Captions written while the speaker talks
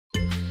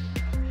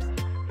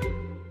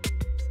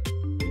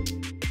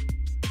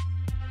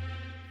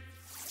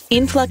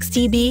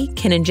InfluxDB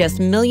can ingest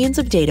millions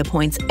of data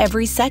points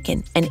every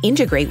second and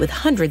integrate with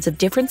hundreds of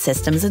different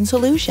systems and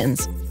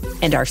solutions.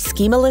 And our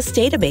schemaless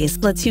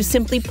database lets you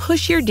simply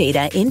push your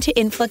data into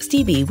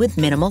InfluxDB with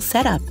minimal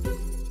setup.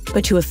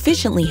 But to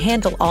efficiently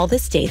handle all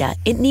this data,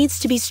 it needs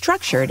to be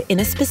structured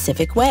in a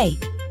specific way.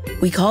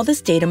 We call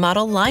this data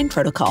model line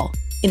protocol,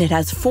 and it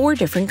has 4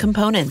 different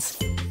components: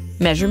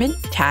 measurement,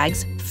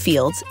 tags,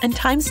 fields, and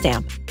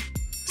timestamp.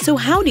 So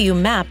how do you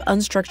map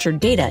unstructured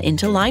data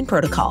into line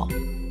protocol?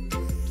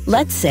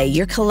 Let's say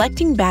you're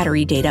collecting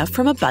battery data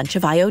from a bunch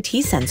of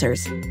IoT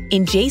sensors.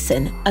 In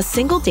JSON, a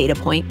single data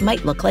point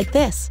might look like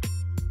this.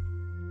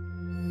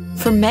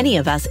 For many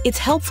of us, it's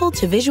helpful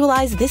to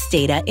visualize this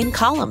data in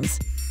columns,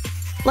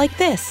 like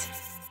this.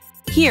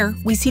 Here,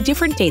 we see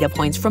different data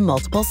points from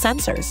multiple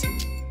sensors.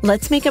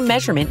 Let's make a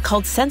measurement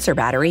called sensor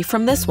battery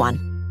from this one.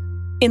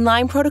 In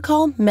line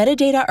protocol,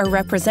 metadata are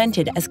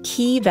represented as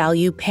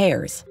key-value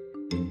pairs.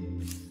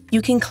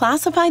 You can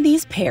classify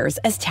these pairs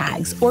as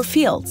tags or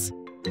fields.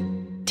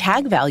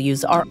 Tag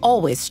values are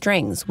always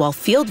strings, while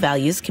field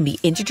values can be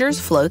integers,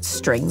 floats,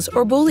 strings,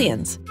 or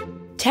booleans.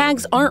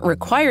 Tags aren't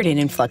required in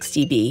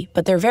InfluxDB,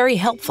 but they're very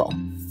helpful.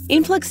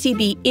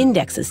 InfluxDB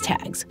indexes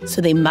tags, so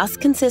they must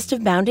consist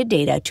of bounded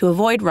data to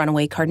avoid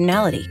runaway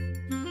cardinality.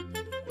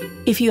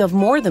 If you have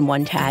more than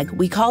one tag,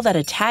 we call that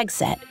a tag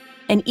set,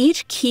 and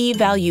each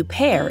key-value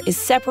pair is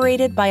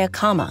separated by a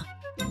comma.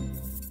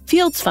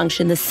 Fields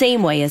function the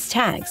same way as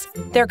tags.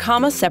 They're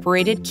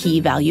comma-separated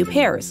key-value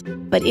pairs,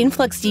 but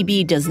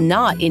InfluxDB does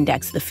not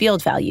index the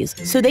field values,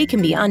 so they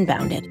can be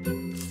unbounded.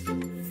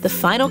 The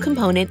final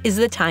component is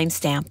the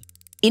timestamp.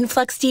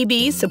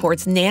 InfluxDB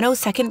supports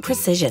nanosecond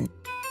precision.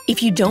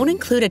 If you don't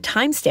include a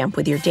timestamp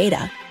with your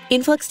data,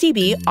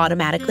 InfluxDB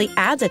automatically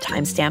adds a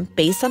timestamp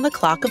based on the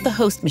clock of the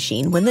host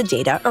machine when the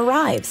data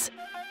arrives.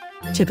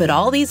 To put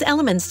all these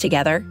elements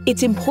together,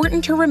 it's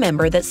important to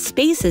remember that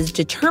spaces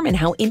determine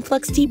how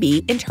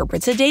InfluxDB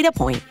interprets a data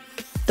point.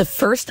 The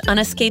first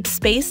unescaped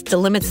space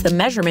delimits the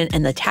measurement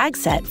and the tag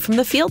set from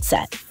the field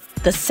set.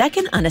 The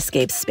second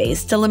unescaped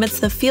space delimits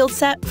the field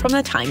set from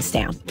the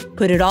timestamp.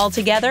 Put it all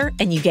together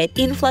and you get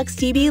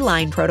InfluxDB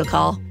line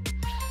protocol.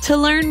 To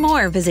learn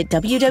more, visit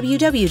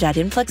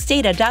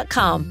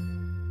www.influxdata.com.